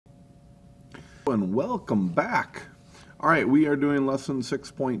And welcome back. All right, we are doing lesson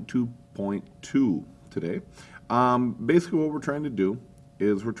 6.2.2 today. Basically what we're trying to do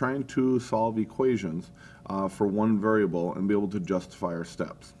is we're trying to solve equations for one variable and be able to justify our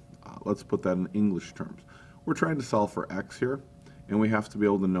steps. Let's put that in English terms. We're trying to solve for x here, and we have to be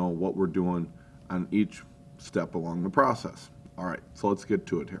able to know what we're doing on each step along the process. All right, so let's get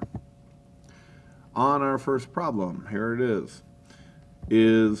to it here. On our first problem, here it is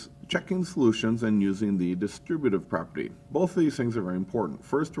checking solutions and using the distributive property. Both of these things are very important.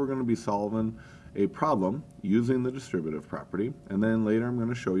 First, we're going to be solving a problem using the distributive property, and then later I'm going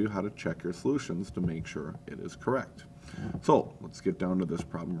to show you how to check your solutions to make sure it is correct. So let's get down to this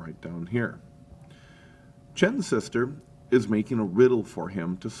problem right down here. Chen's sister is making a riddle for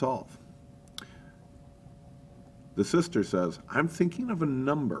him to solve. The sister says, I'm thinking of a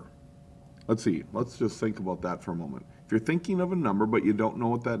number. Let's see, let's just think about that for a moment. If you're thinking of a number but you don't know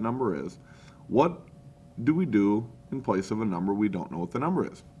what that number is, what do we do in place of a number we don't know what the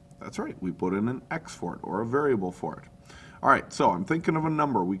number is? That's right, we put in an x for it, or a variable for it. All right, so I'm thinking of a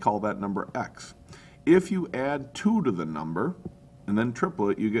number, we call that number x. If you add 2 to the number and then triple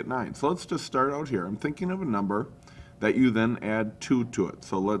it, you get 9. So let's just start out here. I'm thinking of a number that you then add 2 to it.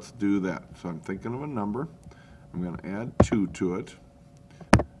 So let's do that. So I'm thinking of a number, I'm going to add 2 to it.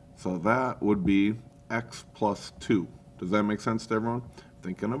 So that would be x plus 2. Does that make sense to everyone?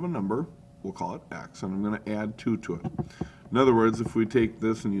 Thinking of a number, we'll call it x, and I'm going to add 2 to it. In other words, if we take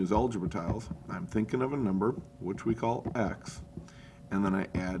this and use algebra tiles, I'm thinking of a number, which we call x, and then I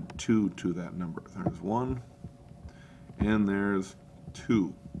add 2 to that number. There's 1, and there's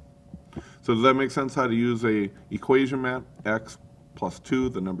 2. So does that make sense how to use a equation map? X plus 2,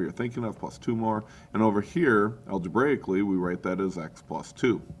 the number you're thinking of, plus 2 more. And over here, algebraically, we write that as x plus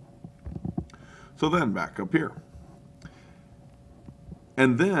 2. So then back up here.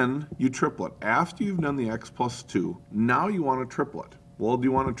 And then you triple it. After you've done the x plus 2, now you want to triple it. Well, do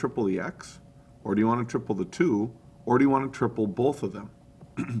you want to triple the x? Or do you want to triple the 2? Or do you want to triple both of them?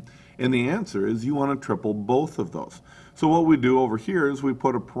 And the answer is you want to triple both of those. So what we do over here is we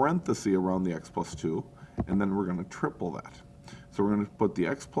put a parenthesis around the x plus 2, and then we're going to triple that. So we're going to put the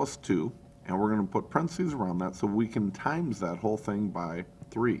x plus 2, and we're going to put parentheses around that so we can times that whole thing by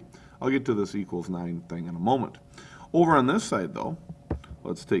 3. I'll get to this equals 9 thing in a moment. Over on this side, though,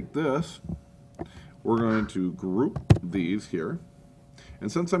 let's take this. We're going to group these here.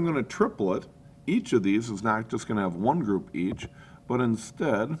 And since I'm going to triple it, each of these is not just going to have one group each, but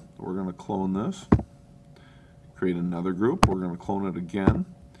instead, we're going to clone this, create another group. We're going to clone it again.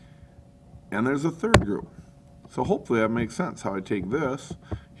 And there's a third group. So hopefully that makes sense, how I take this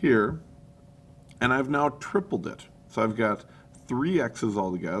here, and I've now tripled it. So I've got 3 x's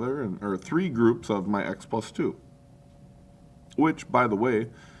altogether, or 3 groups of my x plus 2. Which, by the way,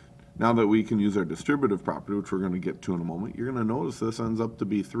 now that we can use our distributive property, which we're going to get to in a moment, you're going to notice this ends up to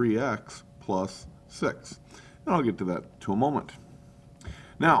be 3x plus 6. And I'll get to that to a moment.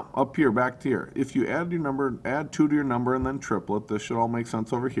 Now, up here, back to here, if you add your number, add 2 to your number and then triple it, this should all make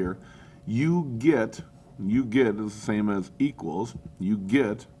sense over here, you get is the same as equals, you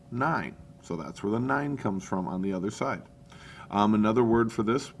get 9. So that's where the 9 comes from on the other side. Another word for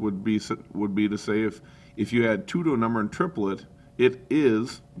this would be to say if you add 2 to a number and triple it, it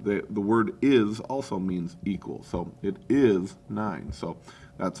is, the word is also means equal. So it is 9. So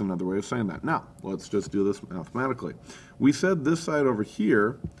that's another way of saying that. Now, let's just do this mathematically. We said this side over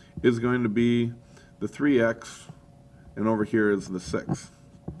here is going to be the 3x, and over here is the 6.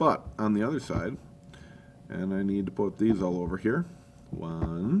 But on the other side, and I need to put these all over here,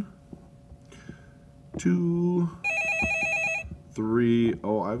 1, 2, 3.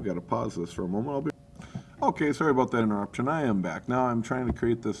 Oh, I've got to pause this for a moment. Okay, sorry about that interruption. I am back. Now I'm trying to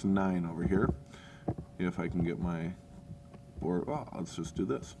create this 9 over here. If I can get my board, well, let's just do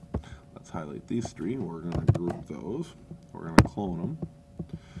this. Let's highlight these 3. We're going to group those. We're going to clone them.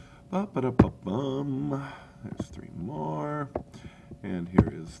 Ba-ba-da-ba-bum. There's 3 more. And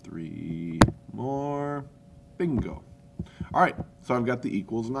here is 3 more. Bingo. All right, so I've got the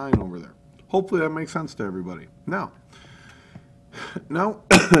equals 9 over there. Hopefully that makes sense to everybody. Now,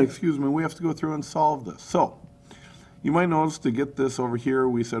 excuse me, we have to go through and solve this. So, you might notice to get this over here,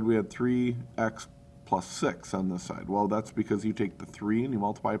 we said we had 3x plus 6 on this side. Well, that's because you take the 3 and you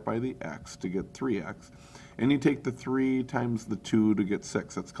multiply it by the x to get 3x. And you take the 3 times the 2 to get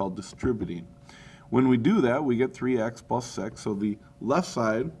 6. That's called distributing. When we do that, we get 3x plus 6. So the left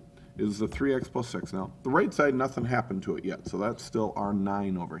side is the 3x plus 6 now. The right side, nothing happened to it yet. So that's still our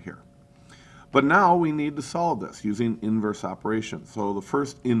 9 over here. But now we need to solve this using inverse operations. So the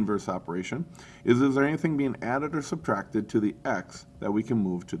first inverse operation is there anything being added or subtracted to the x that we can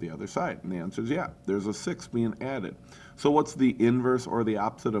move to the other side? And the answer is yeah, there's a 6 being added. So what's the inverse or the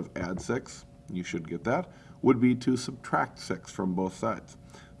opposite of add 6? You should get that. Would be to subtract 6 from both sides.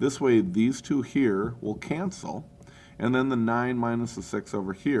 This way these two here will cancel, and then the 9 minus the 6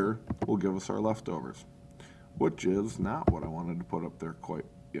 over here will give us our leftovers, which is not what I wanted to put up there quite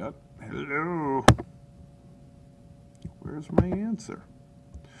yet. Hello. Where's my answer?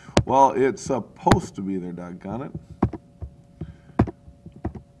 Well, it's supposed to be there, doggone it.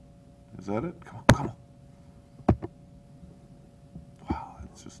 Is that it? Come on, come on. Wow,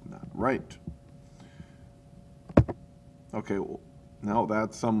 that's just not right. Okay, well, no,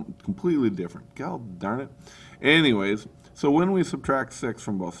 that's some completely different. God darn it. Anyways, so when we subtract 6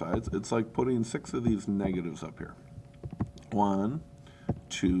 from both sides, it's like putting 6 of these negatives up here. 1,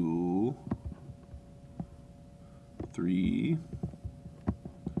 2, 3,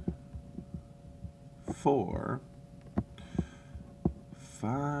 4,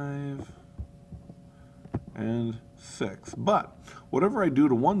 5, and 6. But whatever I do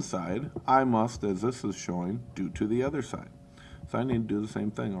to one side, I must, as this is showing, do to the other side. So I need to do the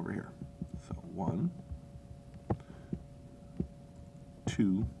same thing over here. So 1,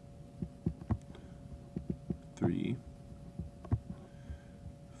 2, 3,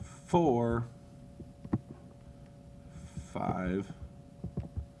 4, 5,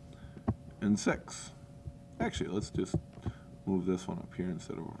 and 6. Actually, let's just move this one up here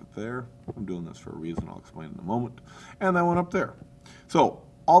instead of over there. I'm doing this for a reason I'll explain in a moment. And that one up there. So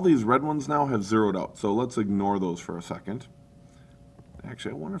all these red ones now have zeroed out. So let's ignore those for a second.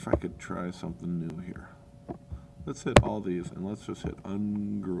 Actually, I wonder if I could try something new here. Let's hit all these and let's just hit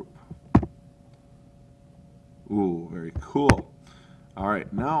ungroup. Ooh, very cool. All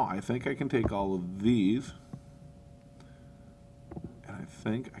right, now I think I can take all of these and I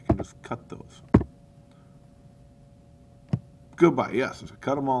think I can just cut those. Goodbye, yes,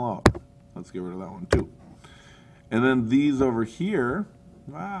 cut them all out. Let's get rid of that one too. And then these over here,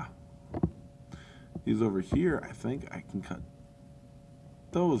 these over here, I think I can cut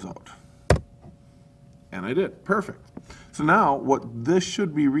those out. And I did, perfect. So now what this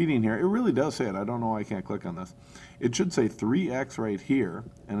should be reading here, it really does say it, I don't know why I can't click on this. It should say 3x right here,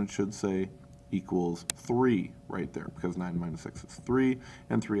 and it should say equals 3 right there, because 9 minus 6 is 3,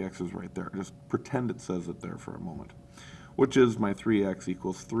 and 3x is right there. Just pretend it says it there for a moment, which is my 3x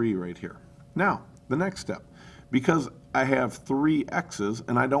equals 3 right here. Now, the next step, because I have 3 x's,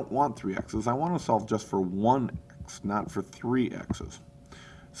 and I don't want 3 x's, I want to solve just for 1 x, not for 3 x's.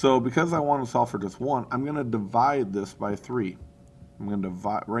 So because I want to solve for just 1, I'm going to divide this by 3. I'm going to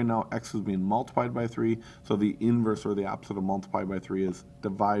divide, right now x is being multiplied by 3, so the inverse or the opposite of multiply by 3 is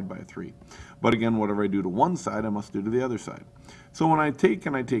divide by 3. But again, whatever I do to one side, I must do to the other side. So when I take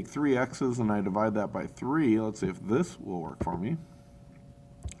 3 x's and I divide that by 3, let's see if this will work for me.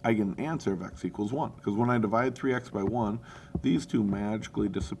 I get an answer of x equals 1. Because when I divide 3x by 1, these two magically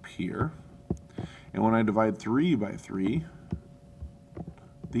disappear. And when I divide 3 by 3,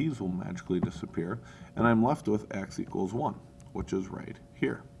 these will magically disappear. And I'm left with x equals 1, which is right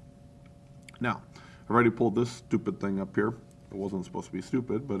here. Now, I've already pulled this stupid thing up here. It wasn't supposed to be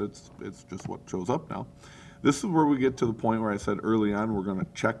stupid, but it's just what shows up now. This is where we get to the point where I said early on we're going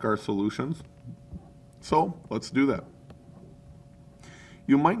to check our solutions. So let's do that.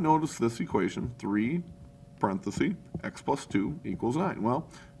 You might notice this equation, 3 parenthesis x plus 2 equals 9. Well,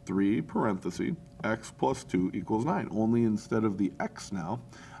 3 parenthesis x plus 2 equals 9. Only instead of the x now,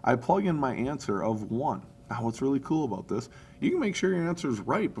 I plug in my answer of 1. Now what's really cool about this, you can make sure your answer is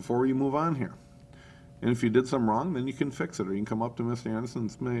right before you move on here. And if you did something wrong, then you can fix it, or you can come up to Mr. Anderson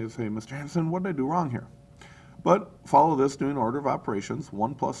and say, Mr. Anderson, what did I do wrong here? But follow this doing order of operations.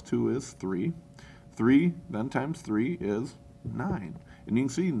 1 plus 2 is 3. 3 then times 3 is 9. And you can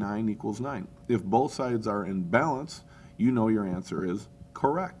see 9 equals 9. If both sides are in balance, you know your answer is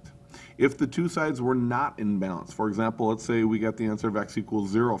correct. If the two sides were not in balance, for example, let's say we got the answer of x equals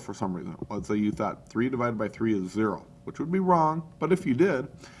 0 for some reason. Let's say you thought 3 divided by 3 is 0, which would be wrong, but if you did,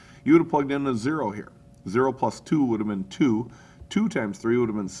 you would have plugged in a 0 here. 0 plus 2 would have been 2. 2 times 3 would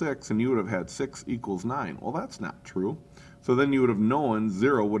have been 6, and you would have had 6 equals 9. Well, that's not true. So then you would have known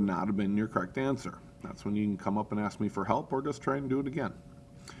 0 would not have been your correct answer. That's when you can come up and ask me for help, or just try and do it again.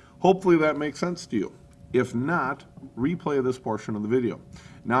 Hopefully that makes sense to you. If not, replay this portion of the video.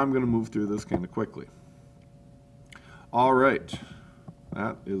 Now I'm going to move through this kind of quickly. All right,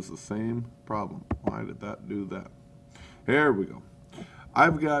 that is the same problem. Why did that do that? Here we go.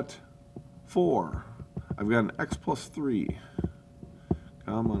 I've got 4. I've got an x plus 3.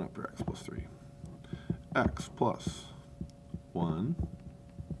 Come on up here, x plus 3. x plus 1,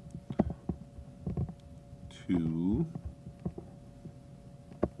 2,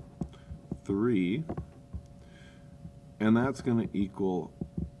 3, and that's going to equal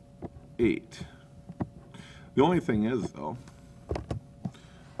 8. The only thing is, though,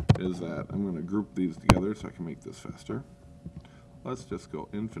 is that I'm going to group these together so I can make this faster. Let's just go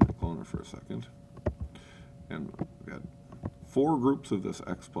infinite cloner for a second. And we've got 4 groups of this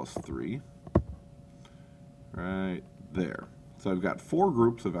x plus 3 right there. So I've got 4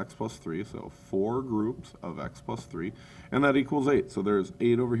 groups of x plus 3, so 4 groups of x plus 3, and that equals 8. So there's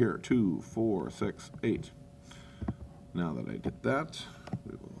 8 over here, 2, 4, 6, 8. Now that I did that,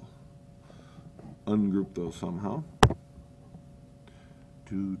 we will ungroup those somehow.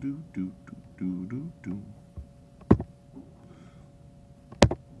 Do, do, do, do, do, do, do.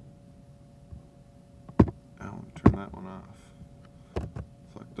 I'll turn that one off.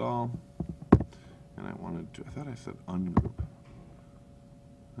 Select all. And I wanted to, I thought I said ungroup.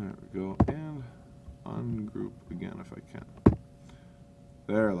 There we go. And ungroup again if I can.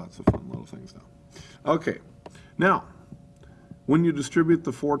 There are lots of fun little things now. Okay. Now, when you distribute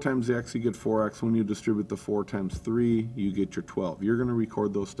the 4 times the x, you get 4x. When you distribute the 4 times 3, you get your 12. You're going to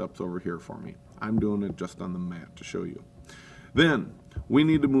record those steps over here for me. I'm doing it just on the mat to show you. Then, we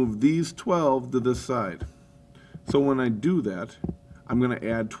need to move these 12 to this side. So when I do that, I'm going to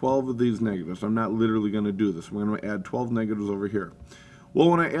add 12 of these negatives. I'm not literally going to do this. I'm going to add 12 negatives over here. Well,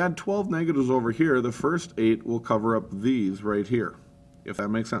 when I add 12 negatives over here, the first 8 will cover up these right here, if that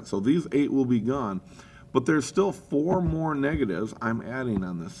makes sense. So these 8 will be gone. But there's still 4 more negatives I'm adding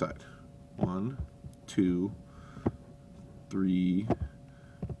on this side. 1, 2, 3,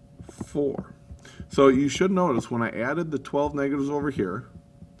 4. So you should notice when I added the 12 negatives over here,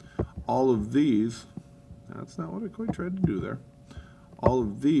 all of these, that's not what I quite tried to do there, all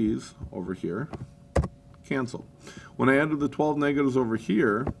of these over here cancel. When I added the 12 negatives over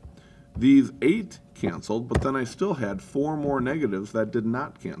here, these 8 canceled, but then I still had 4 more negatives that did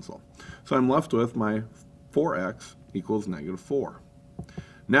not cancel. So I'm left with my 4x equals negative 4.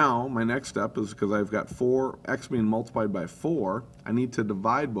 Now, my next step is, because I've got 4x being multiplied by 4, I need to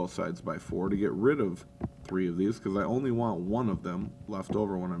divide both sides by 4 to get rid of 3 of these, because I only want 1 of them left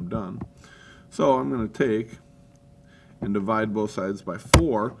over when I'm done. So I'm going to take and divide both sides by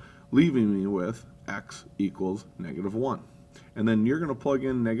 4, leaving me with x equals negative 1. And then you're going to plug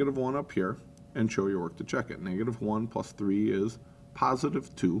in negative 1 up here and show your work to check it. Negative 1 plus 3 is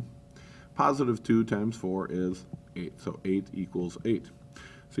positive 2. Positive 2 times 4 is 8. So 8 equals 8.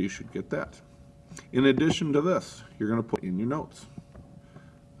 So you should get that. In addition to this, you're going to put in your notes.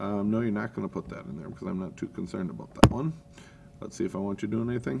 No, you're not going to put that in there because I'm not too concerned about that one. Let's see if I want you doing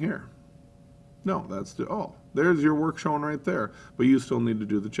anything here. No, that's the, oh, there's your work shown right there. But you still need to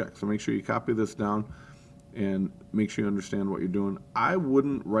do the check. So make sure you copy this down and make sure you understand what you're doing. I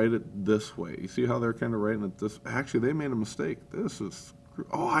wouldn't write it this way. You see how they're kind of writing it this? Actually, they made a mistake. This is,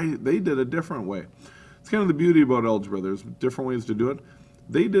 oh, they did a different way. It's kind of the beauty about algebra. There's different ways to do it.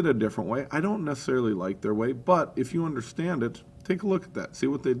 They did a different way. I don't necessarily like their way, but if you understand it, take a look at that. See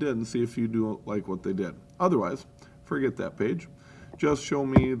what they did and see if you do like what they did. Otherwise, forget that page. Just show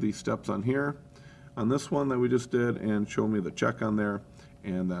me the steps on here, on this one that we just did, and show me the check on there,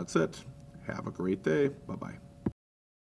 and that's it. Have a great day. Bye-bye.